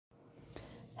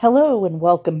Hello and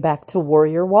welcome back to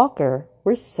Warrior Walker.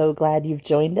 We're so glad you've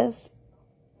joined us.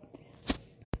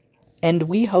 And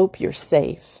we hope you're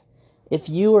safe. If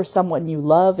you or someone you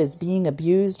love is being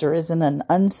abused or is in an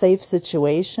unsafe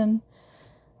situation,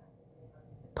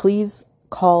 please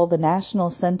call the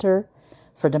National Center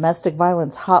for Domestic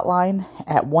Violence hotline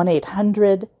at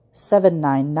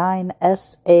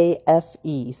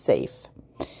 1-800-799-SAFE, SAFE.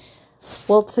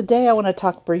 Well, today I want to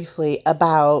talk briefly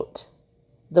about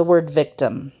the word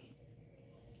victim.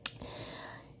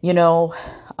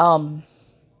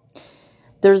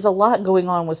 There's a lot going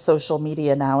on with social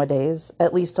media nowadays,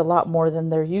 at least a lot more than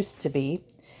there used to be.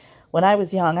 When I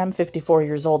was young, I'm 54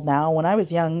 years old now. When I was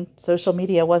young, social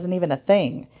media wasn't even a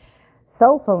thing.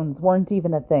 Cell phones weren't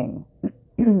even a thing.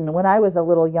 When I was a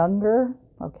little younger,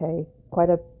 quite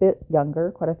a bit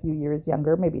younger, quite a few years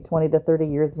younger, maybe 20 to 30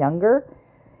 years younger,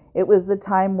 it was the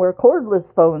time where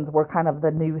cordless phones were kind of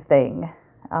the new thing.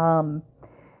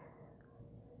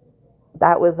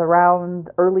 That was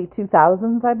around early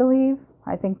 2000s, I believe.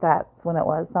 I think that's when it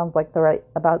was. Sounds like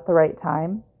about the right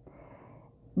time.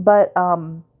 But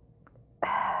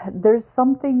there's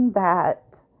something that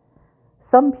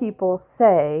some people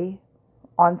say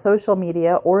on social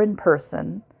media or in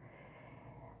person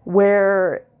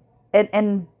where,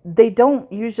 and they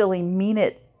don't usually mean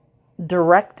it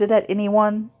directed at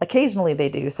anyone. Occasionally they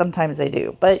do, sometimes they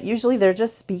do, but usually they're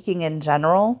just speaking in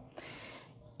general.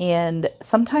 And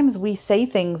sometimes we say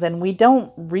things and we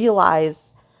don't realize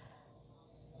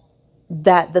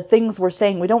that the things we're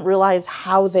saying, we don't realize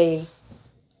how they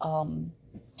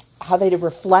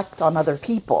reflect on other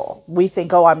people. We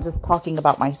think, oh, I'm just talking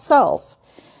about myself.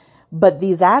 But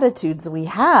these attitudes we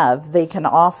have, they can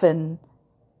often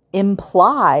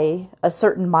imply a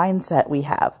certain mindset we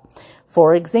have.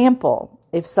 For example,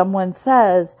 if someone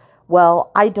says,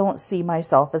 well, I don't see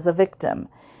myself as a victim,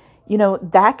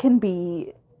 that can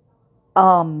be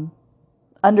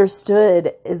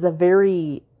understood as a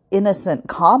very innocent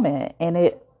comment, and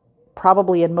it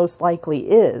probably and most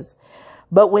likely is.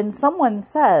 But when someone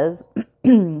says,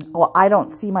 well, I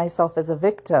don't see myself as a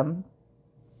victim,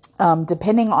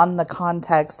 depending on the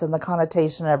context and the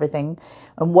connotation and everything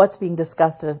and what's being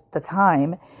discussed at the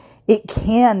time, it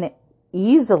can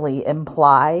easily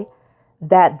imply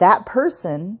that that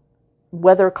person,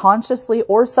 whether consciously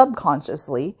or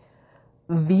subconsciously,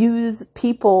 views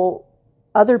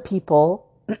other people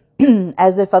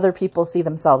as if other people see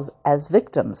themselves as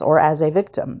victims or as a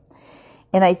victim.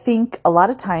 And I think a lot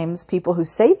of times people who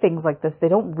say things like this, they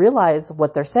don't realize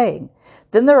what they're saying.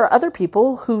 Then there are other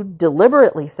people who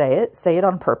deliberately say it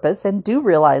on purpose, and do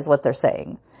realize what they're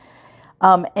saying.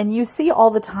 And you see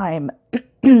all the time,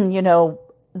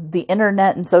 the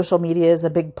internet and social media is a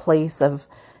big place of,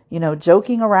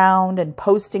 joking around and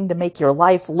posting to make your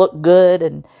life look good.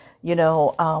 And,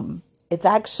 it's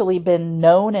actually been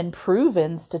known and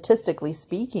proven, statistically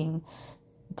speaking,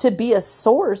 to be a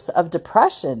source of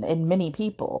depression in many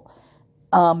people.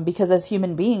 Because as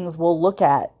human beings, we'll look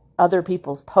at other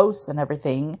people's posts and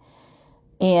everything,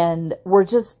 and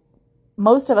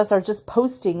most of us are just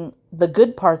posting the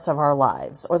good parts of our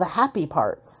lives, or the happy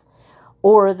parts,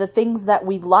 or the things that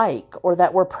we like, or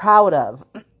that we're proud of,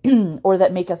 or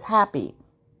that make us happy.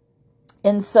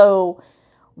 And so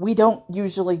we don't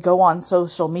usually go on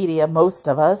social media, most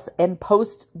of us, and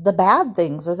post the bad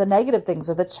things or the negative things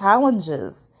or the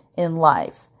challenges in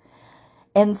life.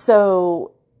 And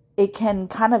so it can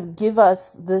kind of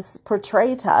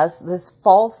portray to us this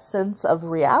false sense of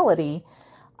reality,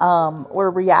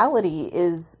 where reality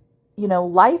is,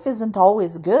 life isn't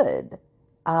always good.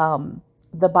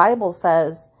 The Bible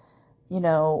says,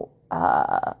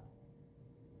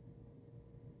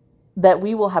 that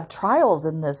we will have trials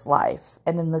in this life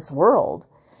and in this world.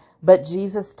 But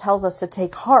Jesus tells us to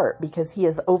take heart because he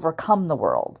has overcome the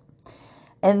world.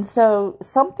 And so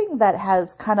something that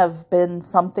has kind of been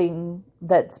something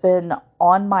that's been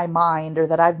on my mind, or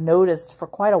that I've noticed for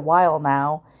quite a while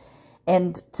now,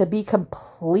 and to be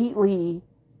completely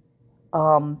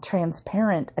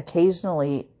transparent,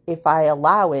 occasionally, if I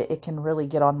allow it, it can really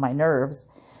get on my nerves,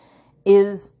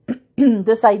 is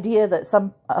this idea that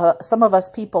some of us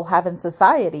people have in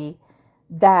society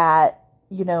that,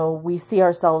 we see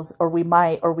ourselves, or we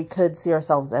could see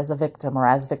ourselves as a victim or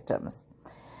as victims,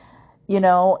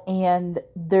 and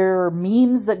there are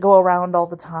memes that go around all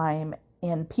the time,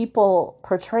 and people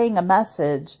portraying a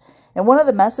message. And one of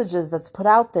the messages that's put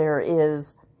out there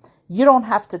is, you don't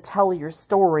have to tell your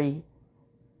story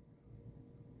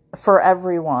for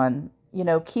everyone.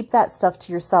 Keep that stuff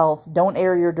to yourself. Don't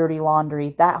air your dirty laundry,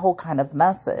 that whole kind of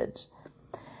message.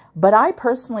 But I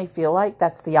personally feel like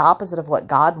that's the opposite of what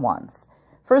God wants.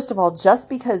 First of all, just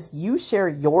because you share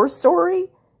your story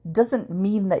doesn't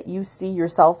mean that you see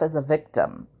yourself as a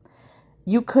victim.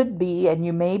 You could be, and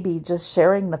you may be, just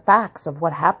sharing the facts of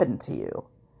what happened to you.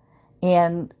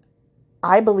 And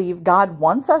I believe God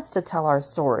wants us to tell our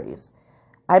stories.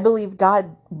 I believe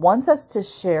God wants us to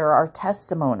share our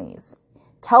testimonies,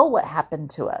 tell what happened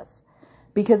to us,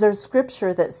 because there's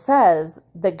scripture that says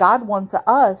that God wants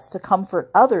us to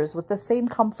comfort others with the same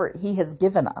comfort He has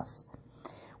given us.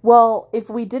 Well, if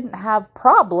we didn't have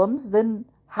problems, then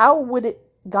how would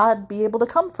God be able to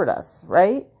comfort us,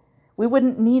 right? We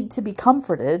wouldn't need to be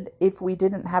comforted if we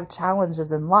didn't have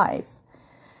challenges in life.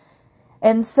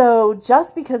 And so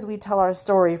just because we tell our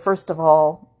story, first of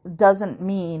all, doesn't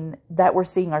mean that we're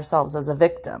seeing ourselves as a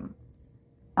victim.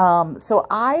 So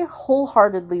I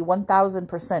wholeheartedly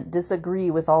 1000% disagree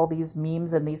with all these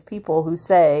memes and these people who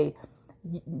say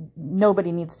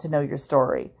nobody needs to know your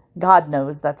story. God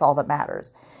knows, that's all that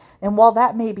matters. And while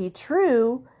that may be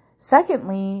true,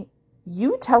 secondly,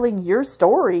 you telling your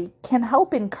story can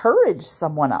help encourage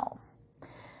someone else.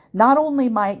 Not only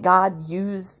might God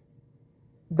use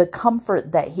the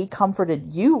comfort that He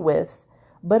comforted you with,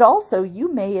 but also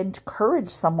you may encourage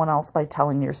someone else by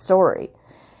telling your story.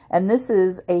 And this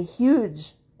is a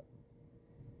huge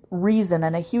reason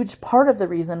and a huge part of the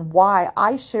reason why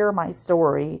I share my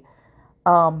story.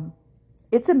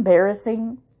 It's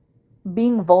embarrassing.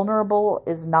 Being vulnerable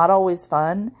is not always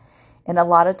fun. And a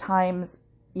lot of times,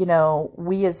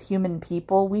 we as human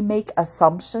people, we make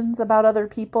assumptions about other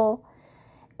people,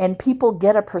 and people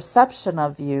get a perception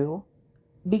of you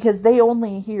because they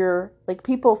only hear, like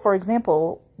people, for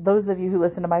example, those of you who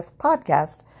listen to my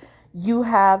podcast, you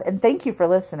have, and thank you for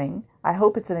listening. I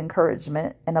hope it's an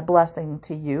encouragement and a blessing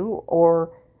to you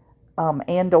or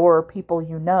people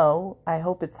you know. I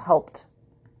hope it's helped.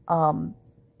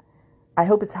 I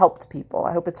hope it's helped people.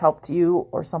 I hope it's helped you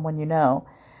or someone you know.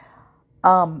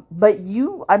 But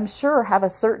you, I'm sure, have a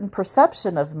certain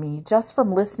perception of me just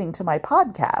from listening to my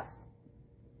podcasts.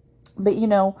 But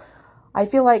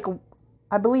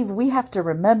I believe we have to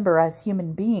remember as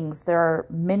human beings, there are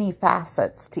many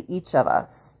facets to each of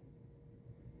us.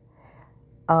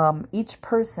 Each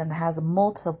person has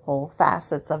multiple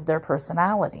facets of their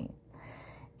personality.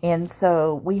 And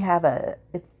so we have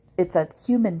it's a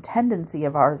human tendency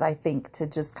of ours, I think, to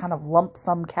just kind of lump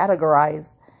sum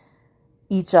categorize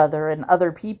each other and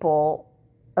other people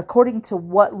according to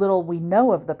what little we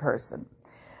know of the person.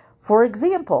 For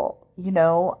example,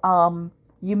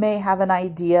 you may have an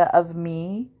idea of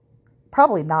me,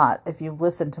 probably not if you've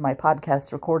listened to my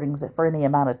podcast recordings for any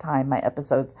amount of time, my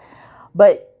episodes,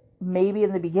 but maybe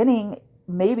in the beginning,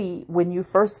 maybe when you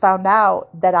first found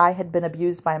out that I had been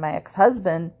abused by my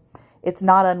ex-husband, it's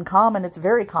not uncommon, it's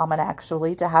very common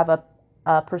actually, to have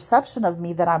a perception of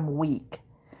me that I'm weak.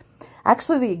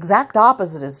 Actually, the exact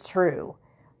opposite is true.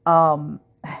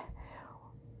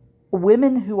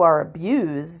 Women who are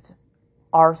abused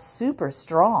are super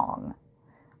strong.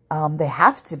 They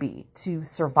have to be to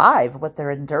survive what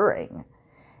they're enduring.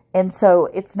 And so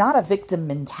it's not a victim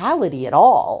mentality at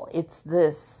all. It's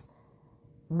this,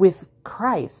 with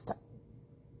Christ,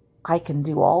 I can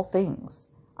do all things.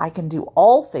 I can do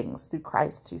all things through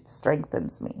Christ who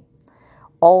strengthens me.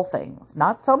 All things.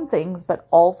 Not some things, but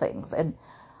all things. And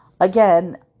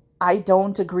again, I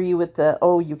don't agree with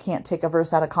you can't take a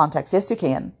verse out of context. Yes, you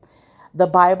can. The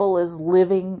Bible is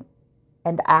living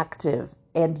and active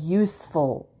and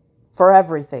useful for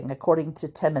everything, according to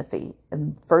Timothy.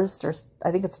 In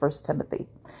I think it's 1 Timothy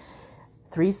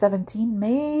 3:17,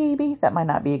 maybe. That might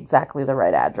not be exactly the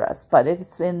right address, but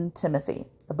it's in Timothy,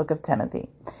 the book of Timothy.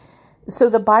 So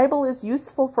the Bible is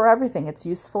useful for everything. It's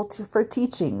useful for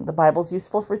teaching. The Bible's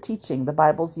useful for teaching. The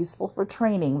Bible's useful for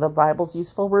training. The Bible's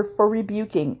useful for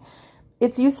rebuking.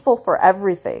 It's useful for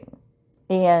everything.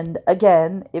 And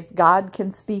again, if God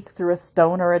can speak through a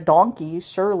stone or a donkey,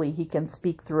 surely He can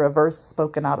speak through a verse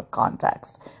spoken out of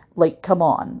context. Like, come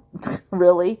on,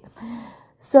 really?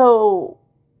 So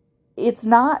it's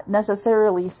not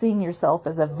necessarily seeing yourself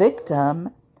as a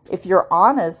victim if you're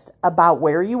honest about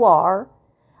where you are,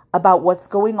 about what's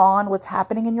going on, what's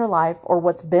happening in your life, or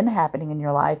what's been happening in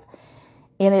your life.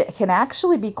 And it can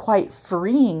actually be quite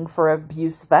freeing for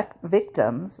abuse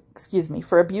victims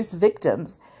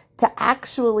to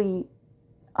actually,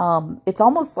 it's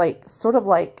almost like, sort of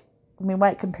like, we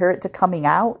might compare it to coming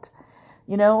out.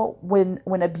 When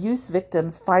abuse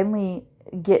victims finally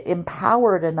get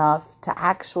empowered enough to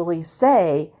actually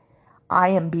say, I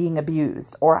am being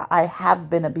abused, or I have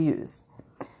been abused.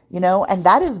 And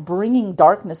that is bringing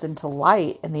darkness into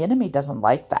light, and the enemy doesn't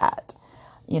like that.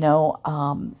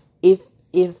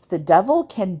 If the devil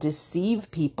can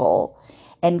deceive people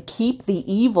and keep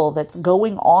the evil that's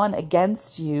going on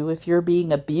against you, if you're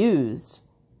being abused,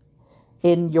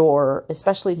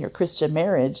 especially in your Christian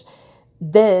marriage,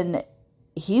 then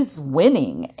he's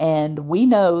winning. And we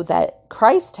know that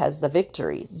Christ has the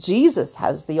victory. Jesus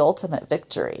has the ultimate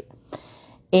victory.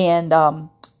 And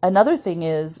another thing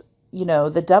is,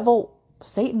 the devil,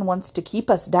 Satan, wants to keep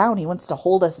us down. He wants to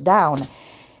hold us down.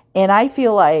 And I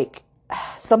feel like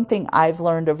something I've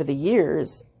learned over the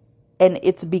years, and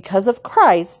it's because of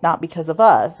Christ, not because of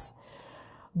us.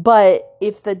 But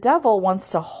if the devil wants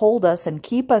to hold us and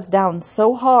keep us down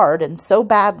so hard and so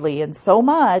badly and so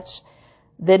much,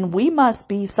 then we must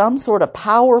be some sort of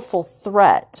powerful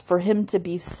threat for him to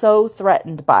be so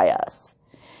threatened by us.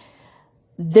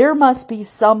 There must be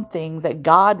something that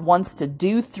God wants to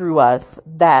do through us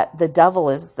that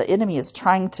the enemy is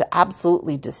trying to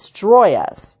absolutely destroy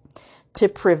us, to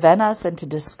prevent us and to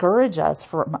discourage us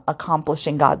from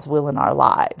accomplishing God's will in our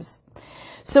lives.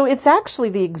 So it's actually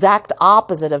the exact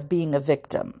opposite of being a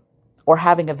victim or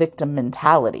having a victim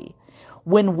mentality.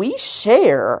 When we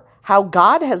share how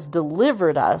God has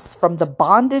delivered us from the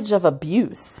bondage of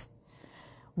abuse,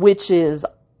 which is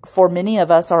for many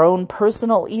of us our own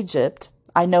personal Egypt.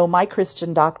 I know my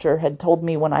Christian doctor had told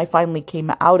me when I finally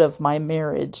came out of my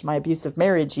marriage, my abusive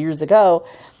marriage years ago,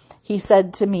 he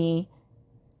said to me,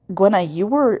 Gwenna,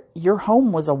 your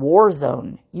home was a war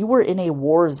zone. You were in a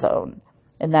war zone.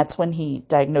 And that's when he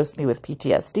diagnosed me with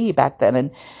PTSD back then.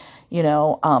 And,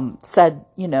 said,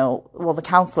 well, the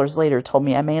counselors later told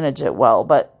me I manage it well.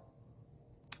 But,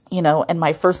 and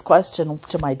my first question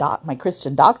to my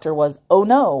Christian doctor was, oh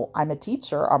no, I'm a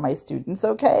teacher. Are my students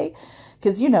okay?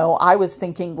 Because, I was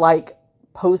thinking like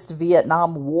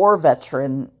post-Vietnam War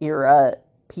veteran era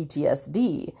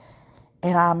PTSD.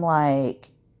 And I'm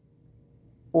like,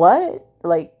 what?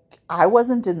 Like, I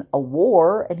wasn't in a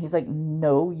war. And he's like,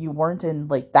 no, you weren't in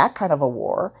like that kind of a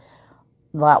war.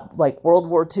 Not like World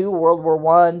War II, World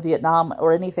War I, Vietnam,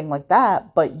 or anything like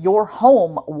that. But your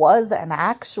home was an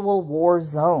actual war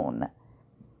zone.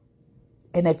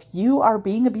 And if you are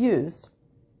being abused,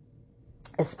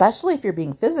 especially if you're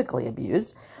being physically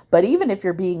abused, but even if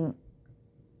you're being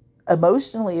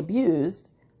emotionally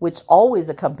abused, which always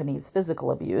accompanies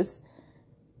physical abuse,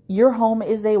 your home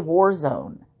is a war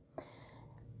zone.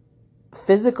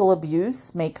 Physical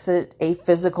abuse makes it a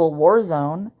physical war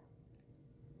zone,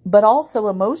 but also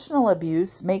emotional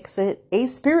abuse makes it a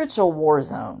spiritual war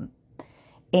zone.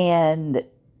 And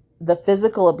the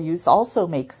physical abuse also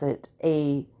makes it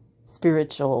a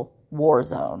spiritual war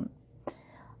zone.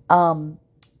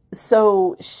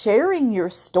 So sharing your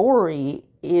story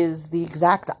is the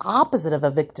exact opposite of a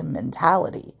victim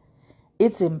mentality.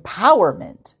 It's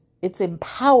empowerment. It's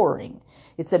empowering.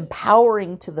 It's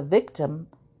empowering to the victim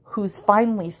who's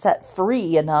finally set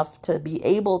free enough to be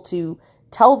able to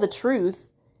tell the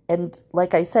truth and,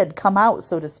 like I said, come out,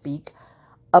 so to speak,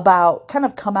 come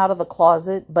out of the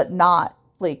closet, but not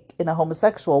like in a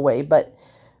homosexual way, but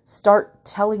start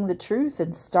telling the truth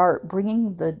and start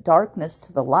bringing the darkness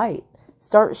to the light.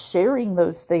 Start sharing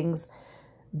those things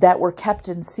that were kept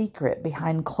in secret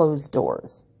behind closed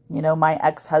doors. My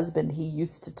ex-husband, he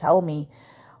used to tell me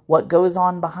what goes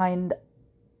on behind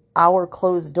our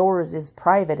closed doors is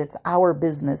private. It's our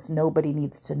business. Nobody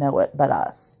needs to know it but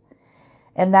us.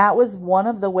 And that was one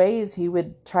of the ways he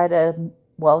would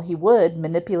he would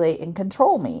manipulate and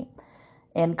control me.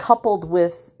 And coupled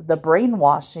with the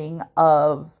brainwashing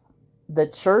of the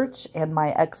church and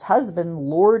my ex-husband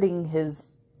lording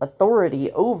his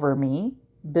authority over me,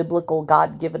 biblical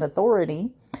God-given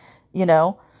authority,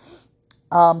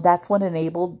 that's what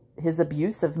enabled his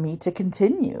abuse of me to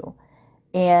continue.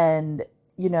 And,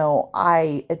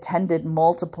 I attended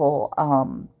multiple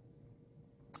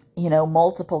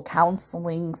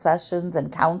counseling sessions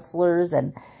and counselors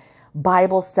and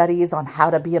Bible studies on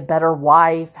how to be a better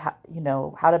wife, how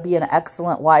to be an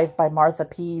excellent wife by Martha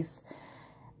Peace,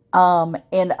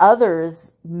 and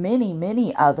others, many,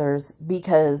 many others,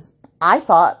 because I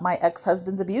thought my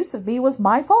ex-husband's abuse of me was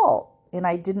my fault. And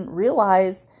I didn't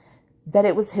realize that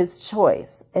it was his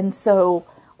choice. And so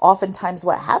oftentimes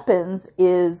what happens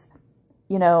is,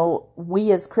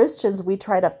 we as Christians, we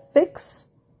try to fix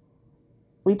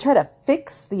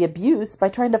the abuse by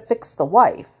trying to fix the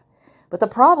wife. But the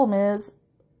problem is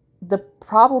that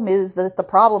the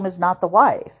problem is not the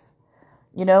wife.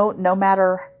 No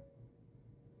matter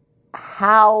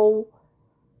how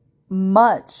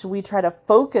much we try to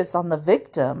focus on the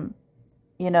victim,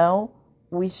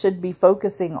 we should be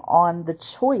focusing on the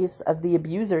choice of the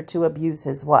abuser to abuse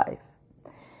his wife.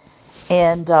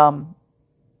 And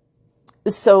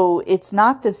so it's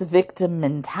not this victim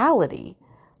mentality.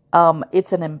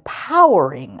 It's an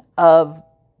empowering of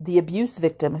the abuse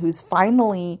victim who's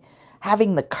finally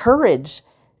having the courage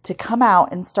to come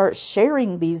out and start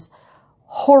sharing these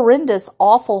horrendous,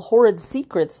 awful, horrid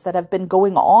secrets that have been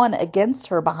going on against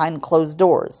her behind closed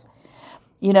doors.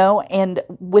 And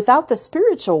without the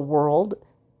spiritual world,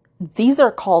 these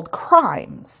are called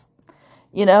crimes,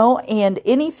 and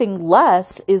anything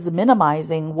less is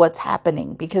minimizing what's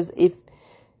happening. Because if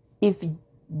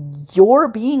you're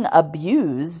being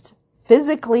abused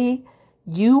physically,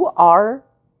 you are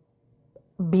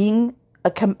being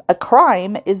a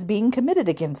crime is being committed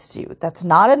against you. That's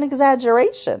not an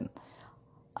exaggeration.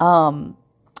 And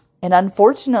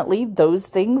unfortunately, those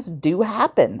things do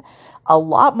happen a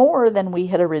lot more than we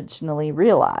had originally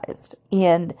realized.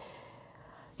 And,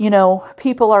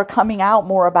 people are coming out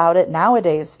more about it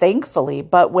nowadays, thankfully.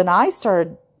 But when I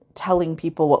started telling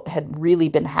people what had really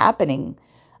been happening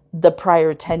the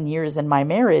prior 10 years in my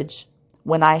marriage,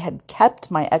 when I had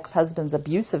kept my ex-husband's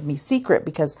abuse of me secret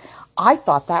because I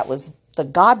thought that was the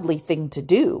godly thing to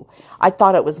do. I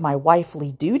thought it was my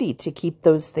wifely duty to keep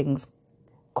those things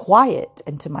quiet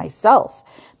and to myself,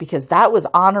 because that was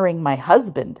honoring my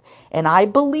husband. And I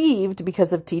believed,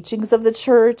 because of teachings of the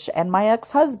church and my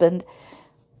ex-husband,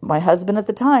 my husband at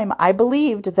the time, I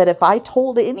believed that if I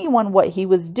told anyone what he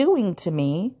was doing to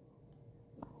me,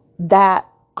 that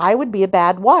I would be a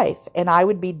bad wife and I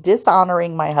would be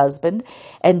dishonoring my husband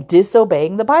and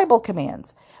disobeying the Bible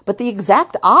commands. But the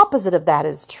exact opposite of that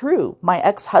is true. My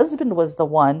ex-husband was the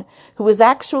one who was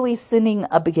actually sinning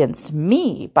against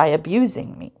me by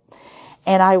abusing me.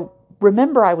 And I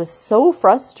remember I was so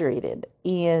frustrated,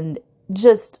 and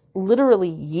just literally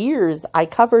years, I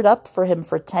covered up for him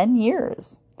for 10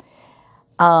 years.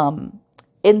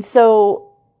 And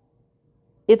so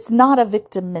it's not a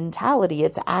victim mentality.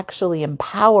 It's actually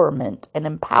empowerment and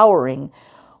empowering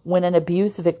when an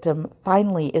abuse victim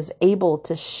finally is able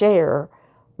to share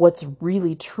what's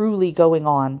really truly going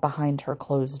on behind her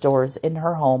closed doors in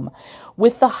her home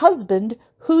with the husband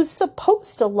who's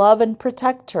supposed to love and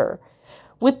protect her,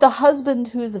 with the husband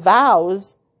whose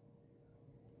vows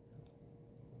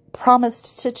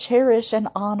promised to cherish and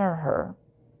honor her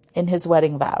in his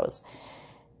wedding vows.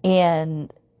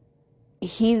 And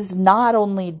he's not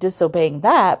only disobeying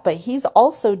that, but he's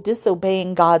also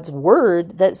disobeying God's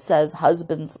word that says,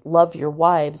 husbands, love your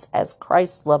wives as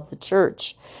Christ loved the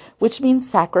church, which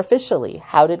means sacrificially.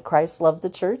 How did Christ love the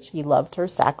church? He loved her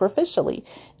sacrificially.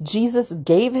 Jesus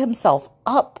gave himself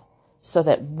up so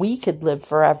that we could live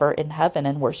forever in heaven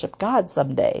and worship God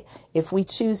someday, if we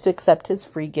choose to accept his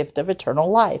free gift of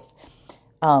eternal life.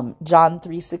 John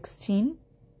 3:16.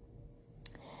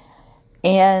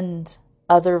 And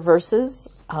other verses.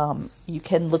 You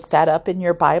can look that up in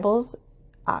your Bibles.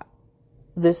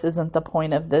 This isn't the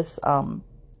point of this,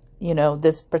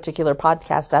 this particular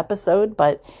podcast episode,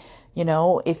 but,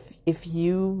 if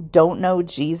you don't know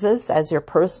Jesus as your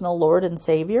personal Lord and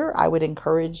Savior, I would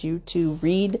encourage you to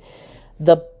read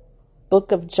the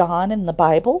book of John in the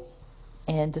Bible,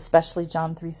 and especially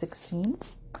John 3:16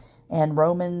 and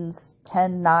Romans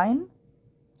 10:9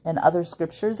 and other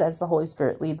scriptures as the Holy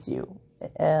Spirit leads you.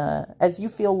 As you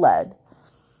feel led.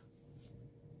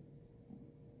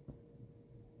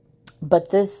 But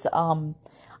this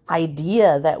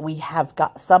idea that we have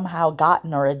somehow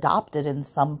gotten or adopted in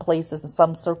some places, in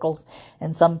some circles,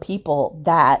 and some people,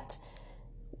 that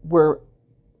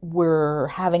we're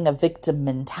having a victim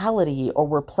mentality, or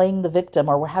we're playing the victim,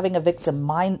 or we're having a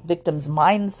victim's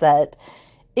mindset,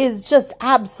 is just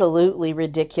absolutely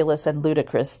ridiculous and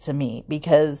ludicrous to me.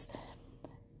 Because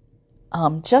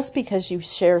just because you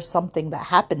share something that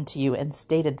happened to you and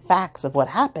stated facts of what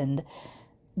happened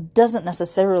doesn't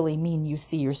necessarily mean you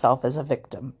see yourself as a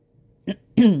victim.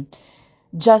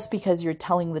 Just because you're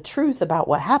telling the truth about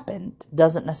what happened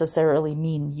doesn't necessarily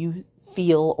mean you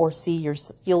feel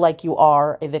like you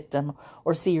are a victim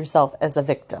or see yourself as a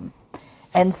victim.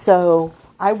 And so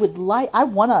I would like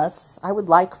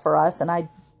for us, and I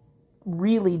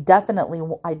definitely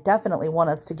want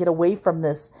us to get away from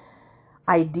this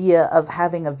idea of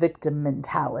having a victim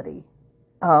mentality.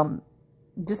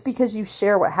 Just because you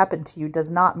share what happened to you does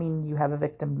not mean you have a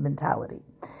victim mentality.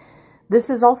 This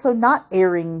is also not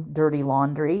airing dirty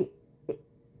laundry.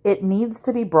 It needs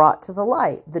to be brought to the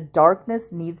light. The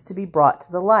darkness needs to be brought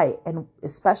to the light. And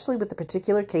especially with the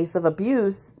particular case of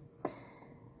abuse,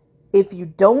 if you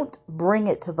don't bring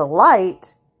it to the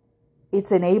light,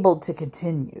 it's enabled to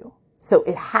continue. So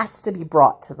it has to be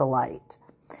brought to the light.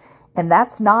 And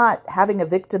that's not having a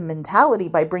victim mentality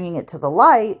by bringing it to the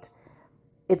light.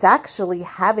 It's actually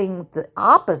having the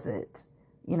opposite.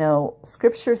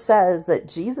 Scripture says that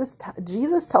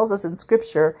Jesus tells us in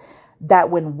Scripture that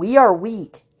when we are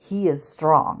weak, he is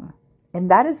strong. And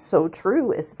that is so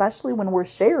true, especially when we're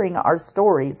sharing our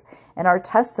stories and our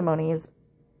testimonies,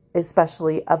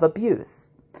 especially of abuse.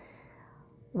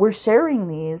 we're sharing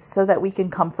these so that we can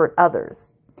comfort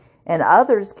others. And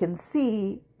others can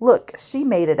see, look, she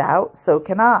made it out, so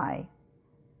can I.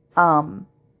 And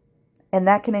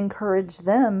that can encourage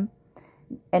them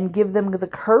and give them the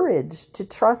courage to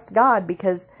trust God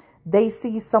because they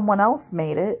see someone else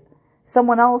made it.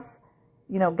 Someone else,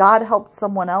 God helped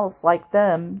someone else like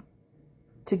them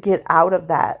to get out of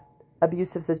that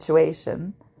abusive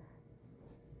situation.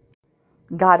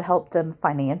 God helped them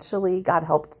financially. God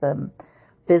helped them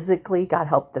physically. God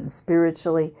helped them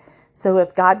spiritually. So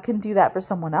if God can do that for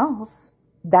someone else,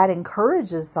 that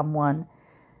encourages someone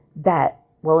that,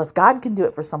 well, if God can do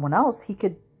it for someone else, he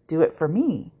could do it for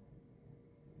me.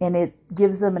 And it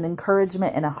gives them an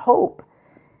encouragement and a hope.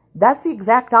 That's the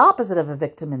exact opposite of a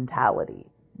victim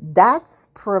mentality. That's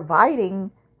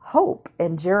providing hope.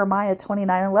 And Jeremiah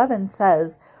 29:11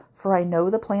 says, "For I know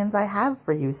the plans I have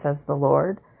for you, says the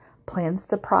Lord, plans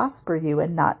to prosper you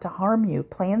and not to harm you,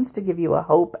 plans to give you a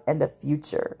hope and a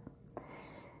future."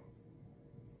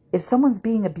 If someone's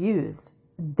being abused,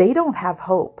 they don't have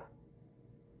hope.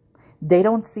 They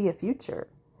don't see a future.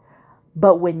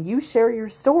 But when you share your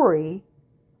story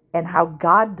and how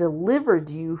God delivered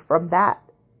you from that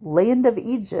land of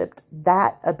Egypt,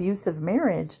 that abusive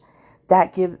marriage,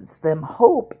 that gives them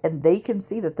hope and they can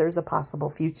see that there's a possible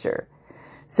future.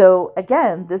 So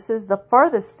again, this is the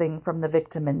farthest thing from the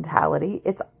victim mentality.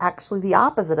 It's actually the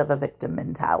opposite of a victim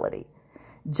mentality.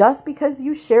 Just because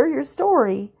you share your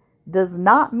story does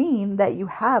not mean that you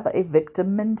have a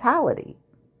victim mentality.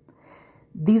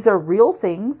 These are real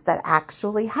things that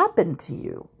actually happen to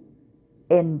you.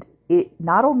 And it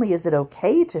not only is it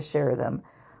okay to share them,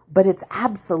 but it's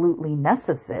absolutely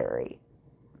necessary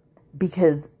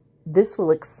because this will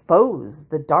expose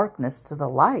the darkness to the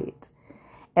light.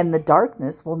 And the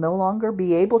darkness will no longer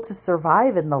be able to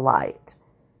survive in the light.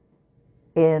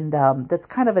 And that's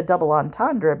kind of a double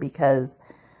entendre because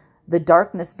the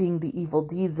darkness being the evil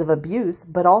deeds of abuse,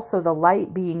 but also the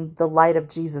light being the light of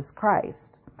Jesus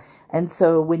Christ. And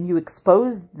so when you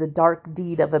expose the dark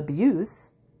deed of abuse,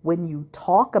 when you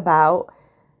talk about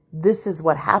this is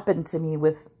what happened to me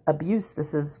with abuse,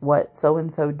 this is what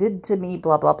so-and-so did to me,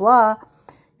 blah, blah, blah,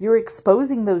 you're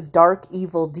exposing those dark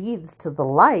evil deeds to the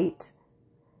light,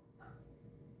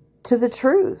 to the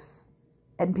truth,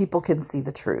 and people can see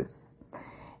the truth.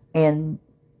 And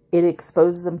it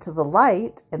exposes them to the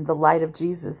light, and the light of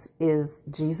Jesus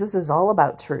is all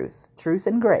about truth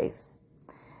and grace.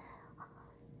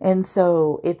 And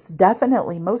so it's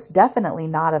definitely, most definitely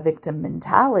not a victim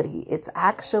mentality. It's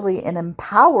actually an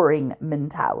empowering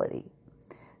mentality.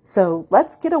 So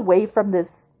let's get away from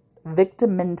this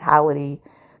victim mentality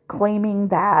claiming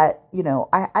that,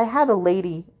 I had a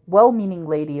lady, well-meaning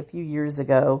lady a few years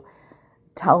ago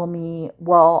tell me,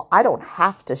 well, I don't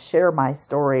have to share my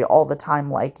story all the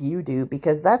time like you do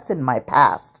because that's in my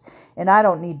past and I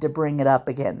don't need to bring it up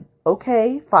again.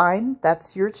 Okay, fine.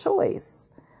 That's your choice.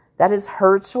 That is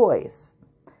her choice,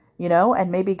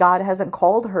 and maybe God hasn't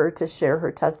called her to share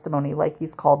her testimony like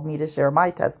he's called me to share my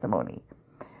testimony.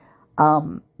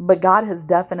 But God has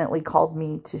definitely called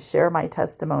me to share my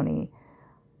testimony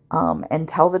and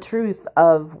tell the truth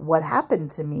of what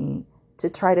happened to me to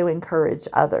try to encourage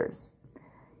others.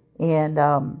 And,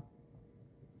 I'm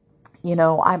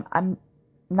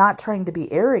not trying to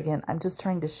be arrogant. I'm just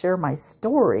trying to share my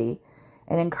story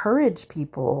and encourage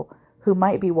people who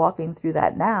might be walking through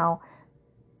that now,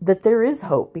 that there is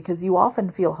hope, because you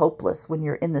often feel hopeless when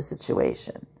you're in the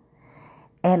situation.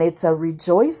 And it's a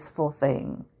rejoiceful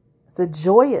thing. It's a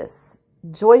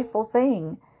joyful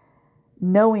thing,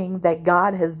 knowing that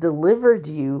God has delivered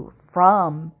you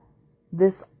from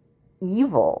this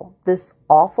evil, this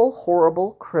awful,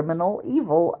 horrible, criminal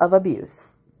evil of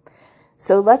abuse.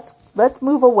 So let's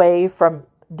move away from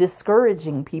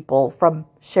discouraging people from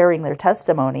sharing their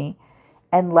testimony,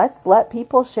 and let's let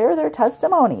people share their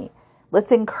testimony.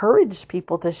 Let's encourage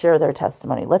people to share their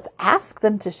testimony. Let's ask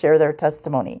them to share their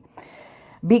testimony.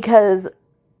 Because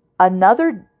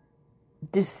another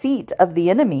deceit of the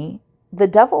enemy, the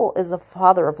devil is a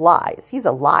father of lies. He's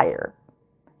a liar.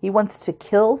 He wants to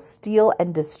kill, steal,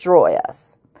 and destroy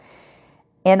us.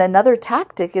 And another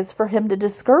tactic is for him to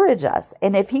discourage us.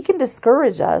 And if he can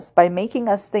discourage us by making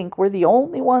us think we're the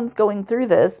only ones going through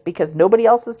this because nobody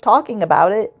else is talking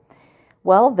about it,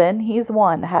 well, then he's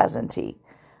won, hasn't he?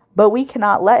 But we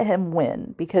cannot let him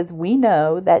win because we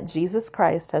know that Jesus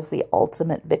Christ has the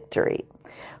ultimate victory.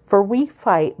 For we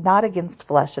fight not against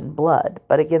flesh and blood,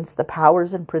 but against the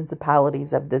powers and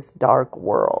principalities of this dark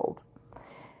world.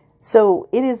 So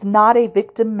it is not a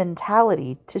victim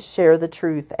mentality to share the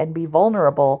truth and be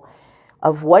vulnerable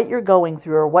of what you're going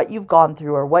through or what you've gone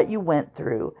through or what you went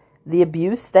through, the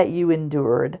abuse that you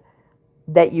endured,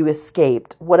 that you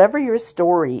escaped, whatever your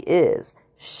story is,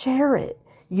 share it.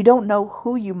 You don't know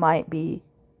who you might be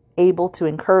able to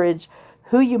encourage,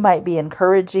 who you might be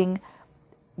encouraging.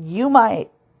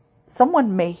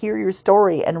 Someone may hear your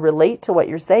story and relate to what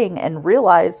you're saying and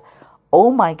realize,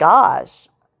 oh my gosh,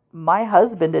 my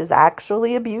husband is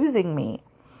actually abusing me.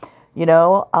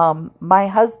 My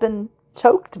husband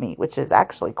choked me, which is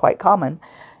actually quite common,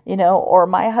 or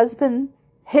my husband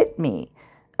hit me.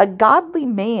 A godly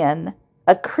man,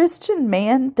 a Christian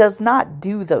man, does not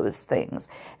do those things.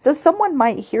 So someone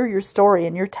might hear your story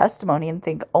and your testimony and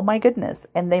think, oh my goodness,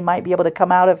 and they might be able to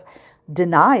come out of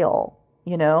denial.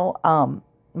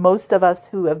 Most of us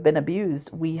who have been abused,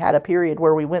 we had a period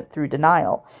where we went through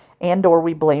denial and or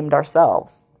we blamed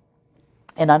ourselves.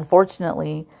 And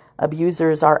unfortunately,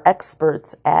 abusers are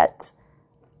experts at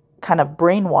kind of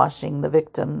brainwashing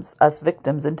us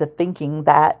victims into thinking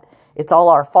that it's all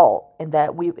our fault, and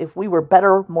that if we were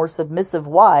better, more submissive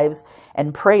wives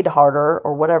and prayed harder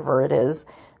or whatever it is,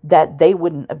 that they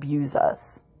wouldn't abuse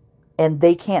us. And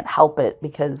they can't help it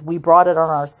because we brought it on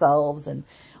ourselves, and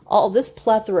all this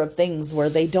plethora of things where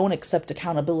they don't accept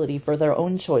accountability for their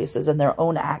own choices and their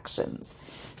own actions.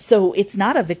 So it's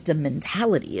not a victim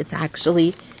mentality. It's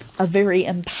actually a very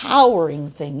empowering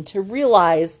thing to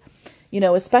realize,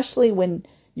 especially when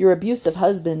your abusive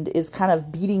husband is kind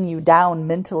of beating you down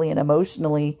mentally and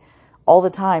emotionally all the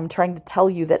time, trying to tell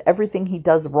you that everything he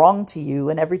does wrong to you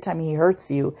and every time he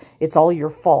hurts you, it's all your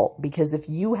fault. Because if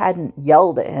you hadn't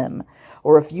yelled at him,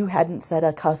 or if you hadn't said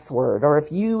a cuss word, or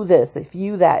if you this, if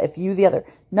you that, if you the other.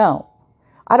 No,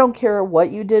 I don't care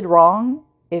what you did wrong.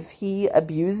 If he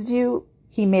abused you,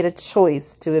 he made a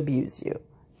choice to abuse you,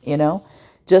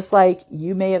 Just like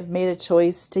you may have made a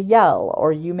choice to yell,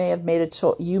 or you may have made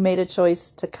a choice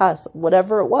to cuss,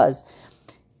 whatever it was.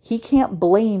 He can't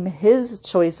blame his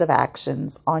choice of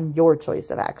actions on your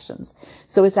choice of actions.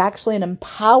 So it's actually an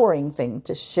empowering thing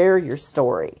to share your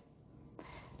story.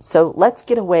 So let's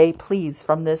get away, please,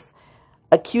 from this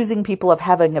accusing people of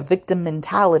having a victim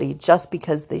mentality just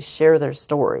because they share their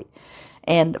story.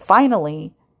 And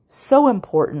finally, so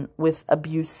important with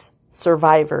abuse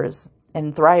survivors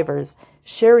and thrivers,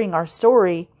 sharing our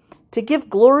story to give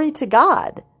glory to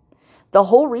God. The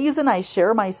whole reason I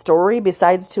share my story,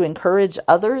 besides to encourage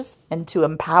others and to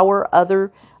empower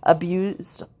other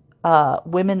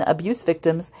women abuse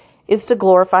victims, is to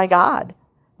glorify God,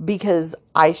 because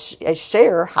I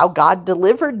share how God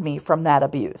delivered me from that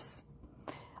abuse.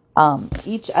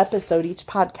 Each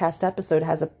podcast episode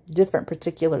has a different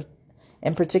particular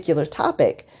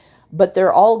topic, but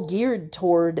they're all geared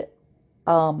toward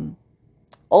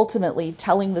ultimately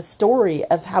telling the story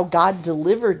of how God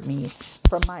delivered me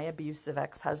from my abusive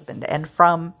ex-husband and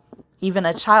from even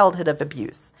a childhood of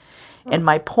abuse. And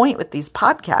my point with these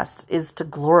podcasts is to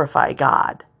glorify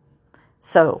God.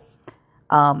 So,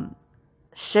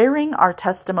 sharing our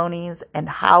testimonies and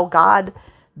how God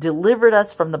delivered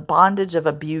us from the bondage of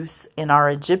abuse in our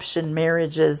Egyptian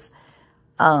marriages.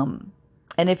 And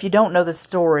if you don't know the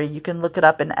story, you can look it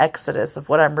up in Exodus of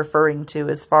what I'm referring to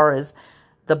as far as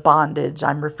the bondage.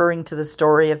 I'm referring to the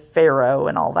story of Pharaoh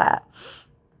and all that.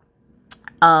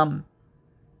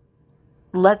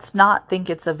 Let's not think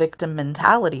it's a victim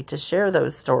mentality to share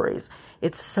those stories.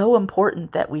 It's so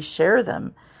important that we share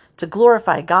them to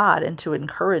glorify God and to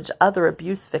encourage other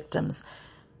abuse victims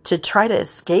to try to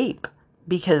escape,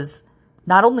 because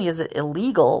not only is it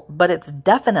illegal, but it's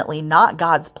definitely not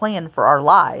God's plan for our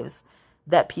lives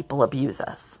that people abuse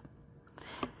us.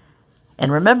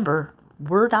 And remember,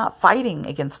 we're not fighting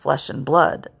against flesh and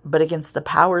blood, but against the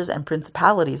powers and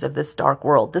principalities of this dark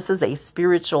world. This is a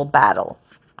spiritual battle.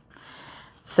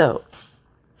 So,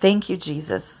 thank you,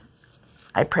 Jesus.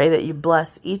 I pray that you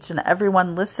bless each and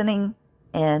everyone listening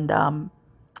and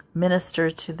minister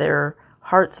to their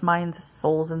hearts, minds,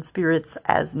 souls, and spirits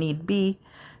as need be.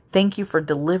 Thank you for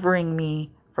delivering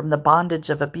me from the bondage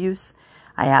of abuse.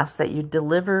 I ask that you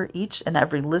deliver each and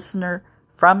every listener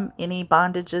from any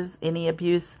bondages, any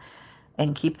abuse,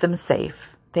 and keep them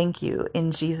safe. Thank you.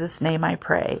 In Jesus' name I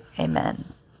pray.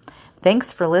 Amen.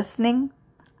 Thanks for listening.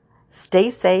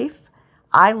 Stay safe.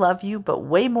 I love you, but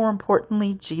way more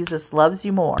importantly, Jesus loves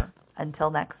you more.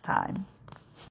 Until next time.